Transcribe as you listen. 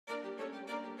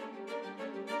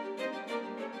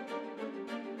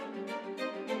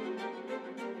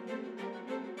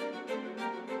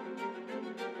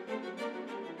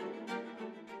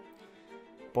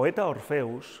Poeta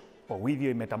Orfeus, Ovidio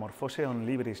in metamorphoseon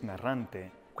libris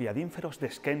narrante, qui ad inferos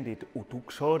descendit ut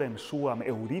uxorem suam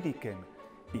Euridicem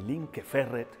ilinque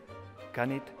ferret,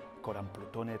 canit coram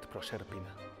Plutone et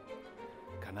Proserpina.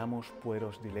 Canamus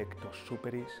pueros dilectos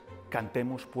superis,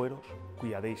 cantemus pueros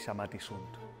qui ad eis amati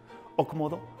sunt. Hoc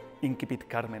modo incipit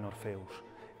Carmen Orfeus,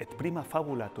 et prima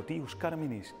fabula totius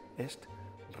Carminis est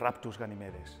Raptus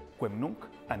Ganimedes, quem nunc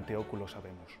ante oculo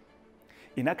sabemus.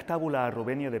 In ac tabula a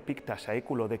Rubenio depicta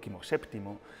saeculo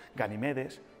XVII,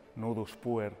 Ganimedes, nudus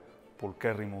puer,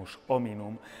 pulcherrimus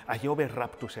hominum, a Jove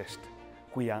raptus est,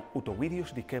 quia ut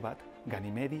Ovidius dicebat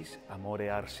Ganimedis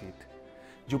amore arsit.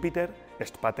 Jupiter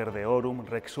est pater deorum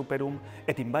rex superum,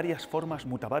 et in varias formas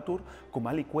mutabatur cum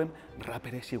aliquem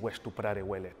rapere sigue stuprare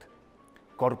velet.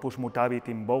 Corpus mutavit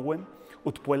in bovem,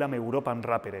 ut puellam Europam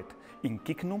raperet, in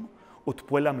cignum, ut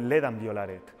puellam ledam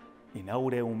violaret, in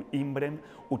aureum imbrem,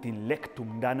 ut in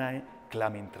lectum Danae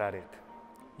clam intraret.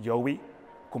 Jovi,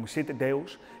 cum sit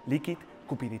Deus, licit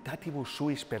cupiditatibus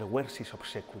suis perversis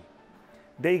obsequi.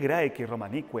 Dei Graeci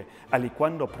Romanique,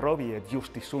 aliquando probi et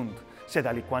justi sunt, sed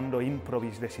aliquando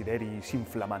improbis desideriis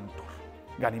inflamantur.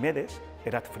 Ganimedes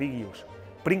erat Frigius,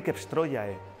 princeps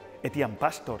Troiae, et iam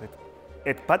pastor,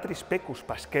 et patris pecus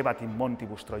pascebat in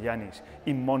montibus Troianis,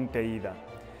 in monte Ida,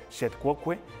 sed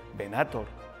quoque venator,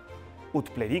 ut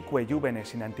plerique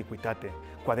juvenes in antiquitate,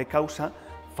 quade causa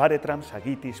faretram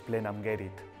sagitis plenam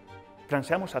gerit.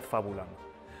 Transeamus ad fabulam.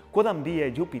 Quodam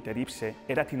die Jupiter ipse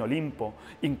erat in Olimpo,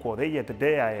 in quod eiet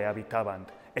Deae habitabant,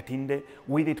 et inde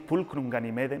vidit pulcrum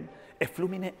Ganimedem, et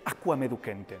flumine aquam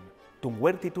educentem. Tum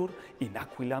vertitur in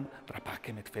aquilam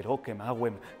rapacem et ferocem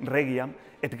aguem regiam,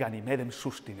 et Ganimedem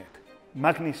sustinet.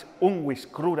 Magnis unguis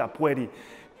crura pueri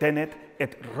tenet,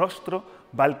 et rostro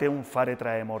valteum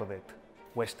faretrae mordet.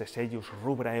 Vestes eius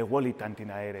rubra e volitant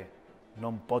in aere,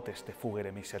 non poteste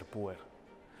fugere miser puer.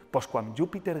 Posquam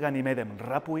Jupiter Ganimedem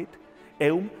rapuit,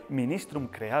 eum ministrum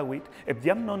creavit, et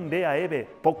jam non dea ebe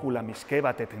pocula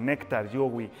miscebat et nectar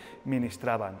Jovi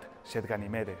ministrabant, sed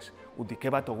Ganimedes, ut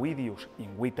dicebat Ovidius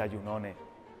in vita Iunone.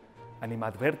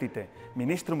 Animadvertite,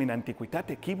 ministrum in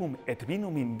antiquitate cibum et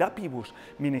vinum in dapibus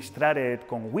ministrare et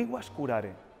conviguas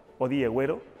curare. Odie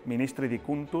vero, ministri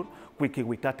dicuntur, qui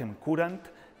civitatem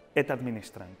curant et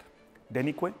administrant.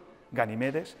 Denique,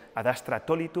 Ganimedes ad astra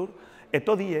tolitur, et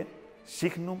odie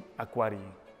signum aquarii.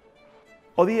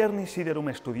 Odierni siderum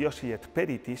studiosi et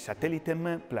periti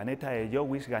satellitem planetae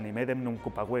Jovis Ganimedem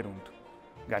nuncupaguerunt.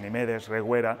 Ganimedes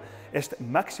reguera est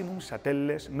maximum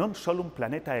satelles non solum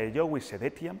planetae Jovis sed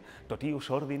etiam totius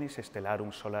ordinis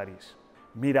stellarum solaris.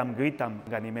 Miram gritam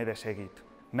Ganimedes egit,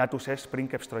 natus est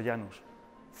princeps Troianus,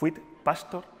 fuit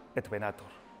pastor et venator.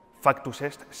 Factus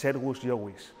est servus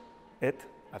Jovis, et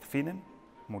ad finem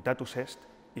mutatus est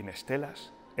in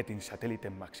stellas et in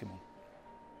satellitem maximum.